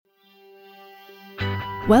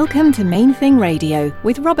Welcome to Main Thing Radio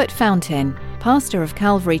with Robert Fountain, pastor of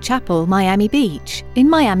Calvary Chapel, Miami Beach, in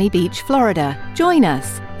Miami Beach, Florida. Join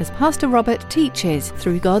us as Pastor Robert teaches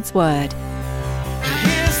through God's Word.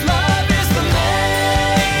 His love is the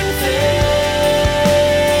main thing.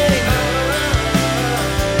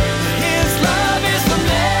 His love is the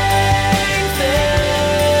main thing.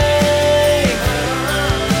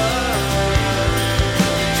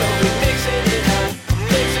 So we're mixing it up,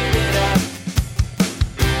 mixing it up.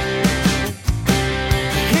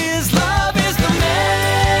 His love is the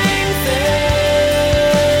main thing.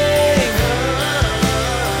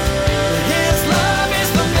 His love is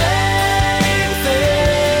the main thing.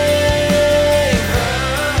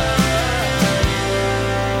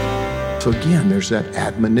 So again, there's that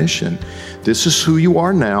admonition. This is who you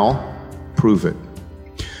are now, prove it.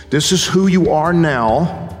 This is who you are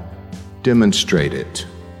now, demonstrate it.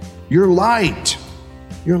 You're light.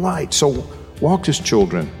 You're light. So walk as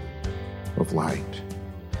children of light.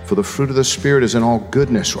 For the fruit of the Spirit is in all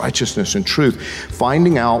goodness, righteousness, and truth,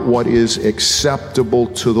 finding out what is acceptable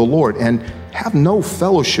to the Lord, and have no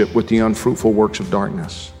fellowship with the unfruitful works of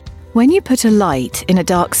darkness. When you put a light in a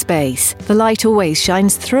dark space, the light always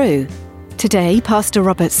shines through. Today, Pastor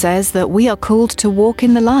Robert says that we are called to walk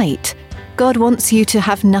in the light. God wants you to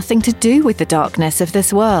have nothing to do with the darkness of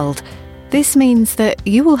this world. This means that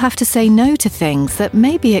you will have to say no to things that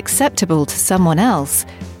may be acceptable to someone else,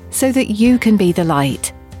 so that you can be the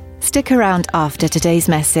light. Stick around after today's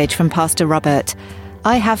message from Pastor Robert.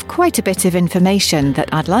 I have quite a bit of information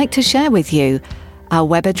that I'd like to share with you. Our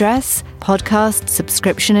web address, podcast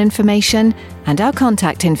subscription information, and our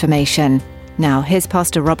contact information. Now, here's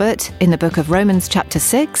Pastor Robert in the book of Romans chapter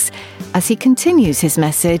 6 as he continues his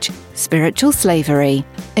message, Spiritual Slavery.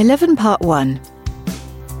 11 part 1.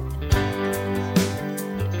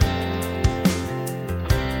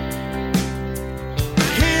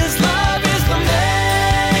 His love is the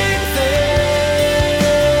main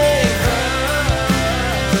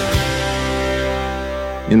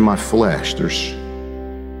thing. In my flesh,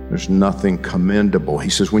 there's nothing commendable. He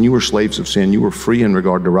says, when you were slaves of sin, you were free in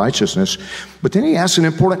regard to righteousness. But then he asks an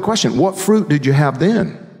important question. What fruit did you have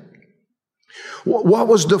then? What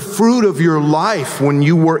was the fruit of your life when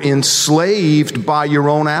you were enslaved by your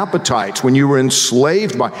own appetites? When you were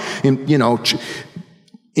enslaved by,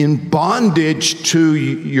 in bondage to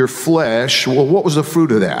your flesh? Well, what was the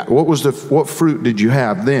fruit of that? What fruit did you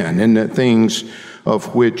have then in the things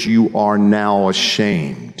of which you are now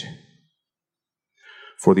ashamed?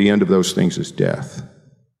 For the end of those things is death.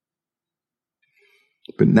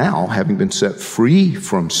 But now, having been set free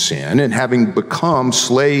from sin and having become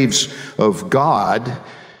slaves of God,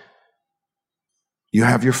 you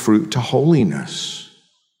have your fruit to holiness.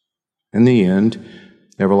 In the end,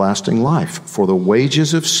 everlasting life. For the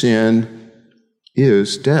wages of sin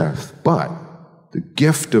is death. But the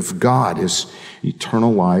gift of God is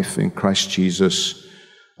eternal life in Christ Jesus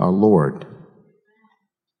our Lord.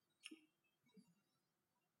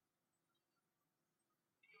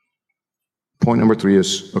 Point number 3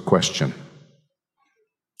 is a question.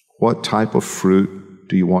 What type of fruit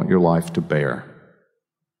do you want your life to bear?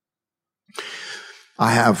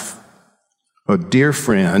 I have a dear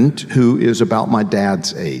friend who is about my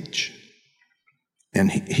dad's age.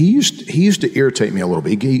 And he used to irritate me a little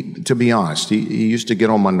bit. To be honest, he used to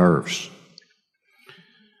get on my nerves.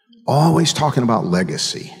 Always talking about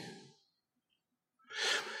legacy.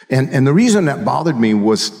 And the reason that bothered me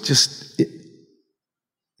was just...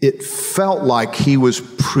 It felt like he was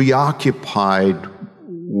preoccupied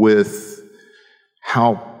with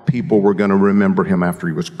how people were going to remember him after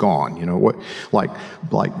he was gone. You know what? Like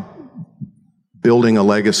building a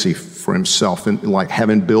legacy for himself, and like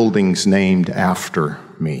having buildings named after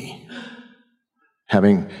me,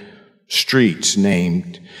 having streets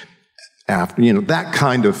named after, that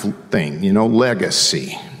kind of thing.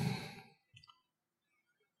 Legacy.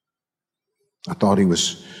 I thought he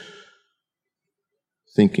was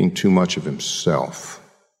thinking too much of himself.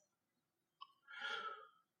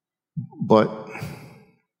 But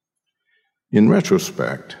in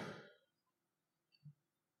retrospect,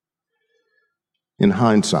 in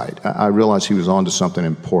hindsight, I realized he was onto something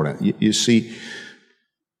important. You see,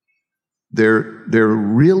 there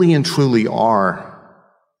really and truly are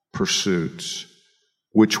pursuits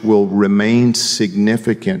which will remain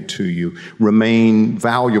significant to you, remain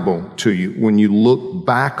valuable to you when you look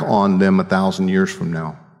back on them 1,000 years from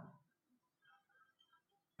now.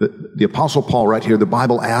 The Apostle Paul right here, the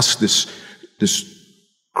Bible asks this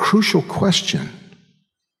crucial question.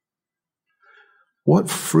 What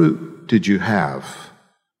fruit did you have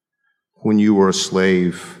when you were a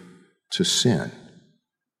slave to sin?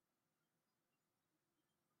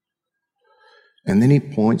 And then he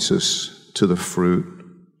points us to the fruit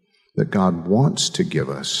that God wants to give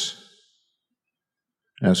us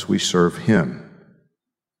as we serve him.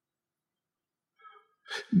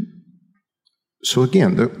 So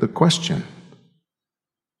again, the question,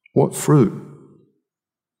 what fruit?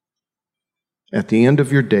 At the end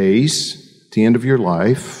of your days, at the end of your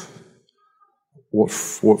life, what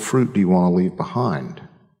fruit do you want to leave behind?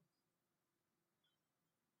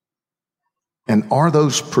 And are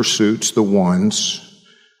those pursuits the ones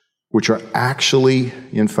which are actually,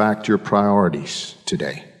 in fact, your priorities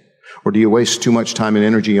today? Or do you waste too much time and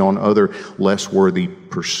energy on other less worthy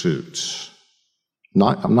pursuits?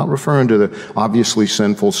 I'm not referring to the obviously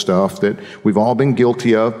sinful stuff that we've all been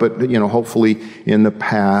guilty of, but hopefully in the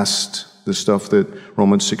past, the stuff that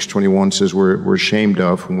Romans 6:21 says we're ashamed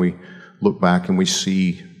of when we look back and we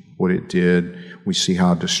see what it did. We see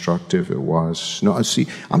how destructive it was. No, see,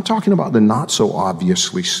 I'm talking about the not so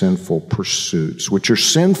obviously sinful pursuits, which are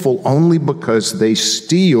sinful only because they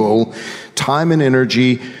steal time and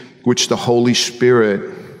energy which the Holy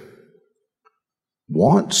Spirit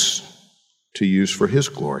wants to use for his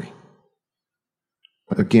glory.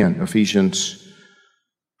 Again, Ephesians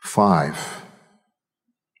 5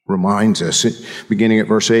 reminds us, beginning at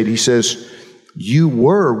verse 8, he says, you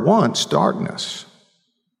were once darkness.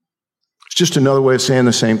 It's just another way of saying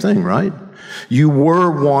the same thing, right? You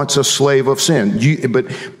were once a slave of sin. But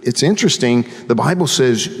it's interesting, the Bible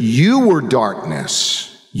says you were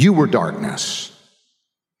darkness. You were darkness.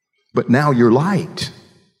 But now you're light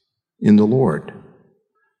in the Lord.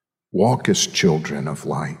 Walk as children of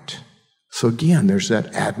light. So again, there's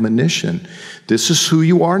that admonition. This is who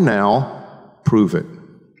you are now. Prove it.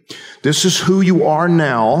 This is who you are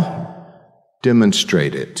now.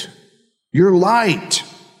 Demonstrate it. You're light.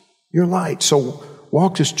 You're light. So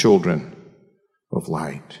walk as children of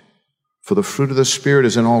light. For the fruit of the Spirit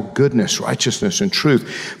is in all goodness, righteousness, and truth,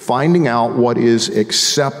 finding out what is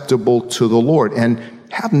acceptable to the Lord, and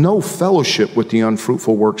have no fellowship with the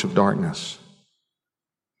unfruitful works of darkness,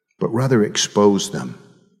 but rather expose them.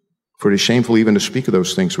 For it is shameful even to speak of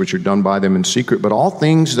those things which are done by them in secret. But all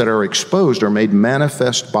things that are exposed are made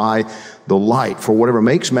manifest by the light. For whatever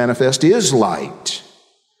makes manifest is light.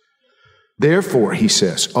 Therefore, he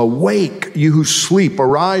says, awake, you who sleep,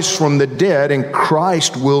 arise from the dead, and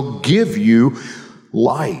Christ will give you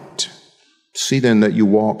light. See then that you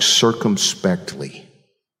walk circumspectly,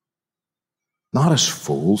 not as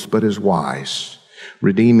fools, but as wise,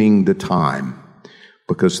 redeeming the time,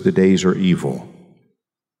 because the days are evil.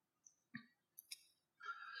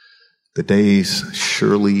 The days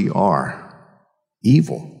surely are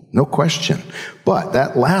evil, no question. But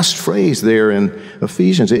that last phrase there in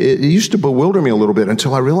Ephesians, it used to bewilder me a little bit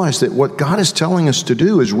until I realized that what God is telling us to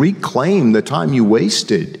do is reclaim the time you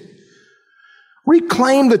wasted.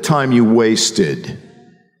 Reclaim the time you wasted.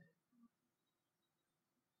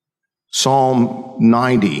 Psalm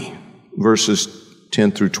 90, verses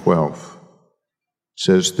 10 through 12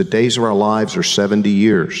 says, the days of our lives are 70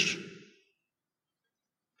 years.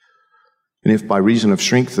 And if by reason of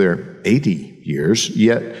strength they're 80 years,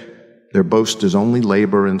 yet their boast is only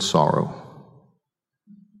labor and sorrow.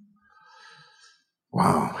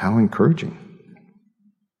 Wow, how encouraging.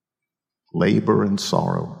 Labor and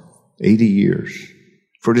sorrow, 80 years.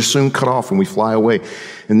 For it is soon cut off and we fly away.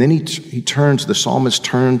 And then the psalmist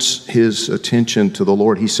turns his attention to the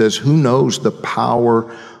Lord. He says, who knows the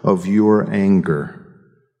power of your anger?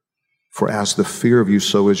 For as the fear of you,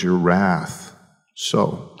 so is your wrath.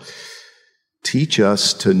 So, teach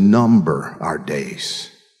us to number our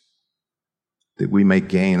days, that we may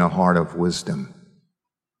gain a heart of wisdom.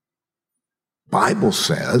 Bible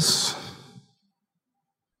says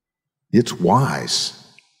it's wise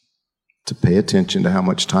to pay attention to how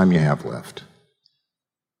much time you have left.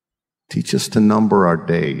 Teach us to number our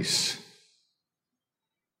days,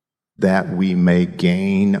 that we may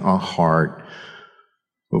gain a heart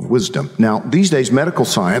of wisdom. Now, these days, medical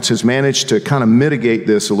science has managed to kind of mitigate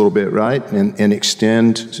this a little bit, right? And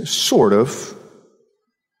extend, sort of,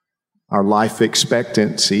 our life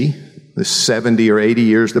expectancy, the 70 or 80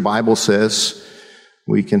 years the Bible says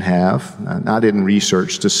we can have. I didn't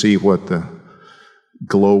research to see what the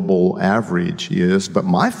global average is, but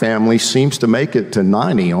my family seems to make it to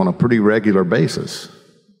 90 on a pretty regular basis.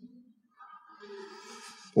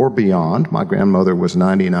 Or beyond. My grandmother was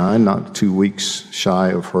 99, not 2 weeks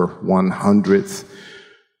shy of her 100th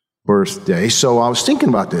birthday. So I was thinking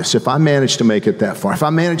about this. If I managed to make it that far, if I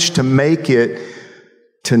managed to make it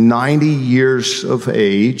to 90 years of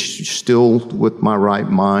age, still with my right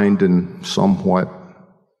mind and somewhat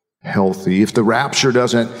healthy, if the rapture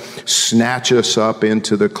doesn't snatch us up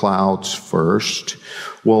into the clouds first,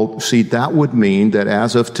 well, see, that would mean that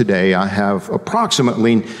as of today, I have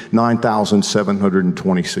approximately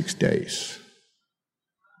 9,726 days.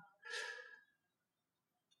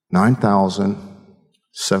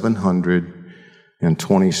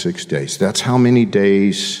 9,726 days. That's how many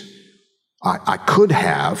days I could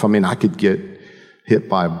have. I mean, I could get hit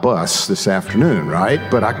by a bus this afternoon, right?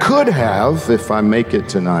 But I could have, if I make it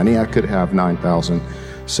to 90, I could have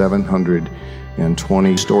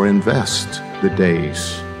 9,720 or invest the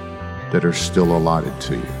days that are still allotted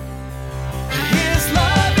to you. His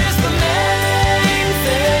love is the main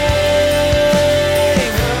thing.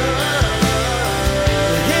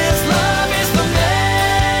 His love is the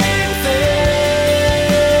main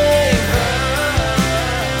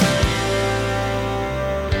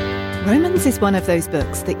thing. Romans is one of those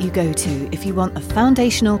books that you go to if you want the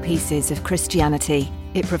foundational pieces of Christianity.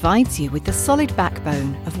 It provides you with the solid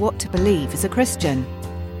backbone of what to believe as a Christian.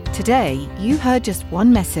 Today, you heard just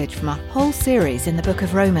one message from a whole series in the book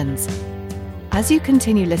of Romans. As you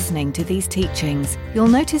continue listening to these teachings, you'll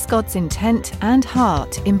notice God's intent and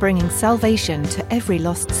heart in bringing salvation to every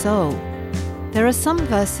lost soul. There are some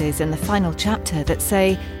verses in the final chapter that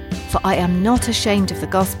say, "For I am not ashamed of the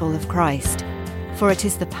gospel of Christ, for it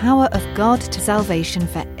is the power of God to salvation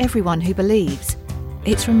for everyone who believes."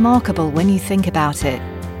 It's remarkable when you think about it.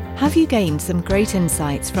 Have you gained some great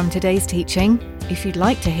insights from today's teaching? If you'd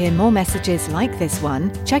like to hear more messages like this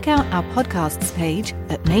one, check out our podcasts page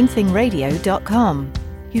at mainthingradio.com.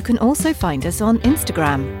 You can also find us on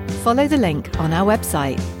Instagram. Follow the link on our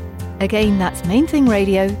website. Again, that's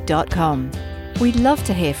mainthingradio.com. We'd love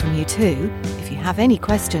to hear from you too. If you have any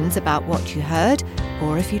questions about what you heard,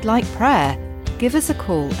 or if you'd like prayer, give us a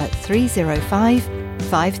call at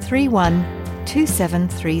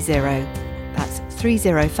 305-531-2730. That's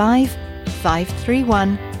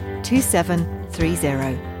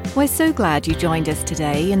 305-531-2730. We're so glad you joined us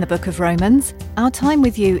today in the book of Romans. Our time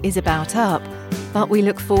with you is about up, but we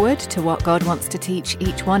look forward to what God wants to teach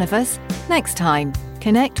each one of us next time.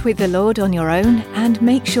 Connect with the Lord on your own and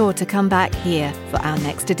make sure to come back here for our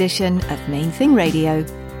next edition of Main Thing Radio.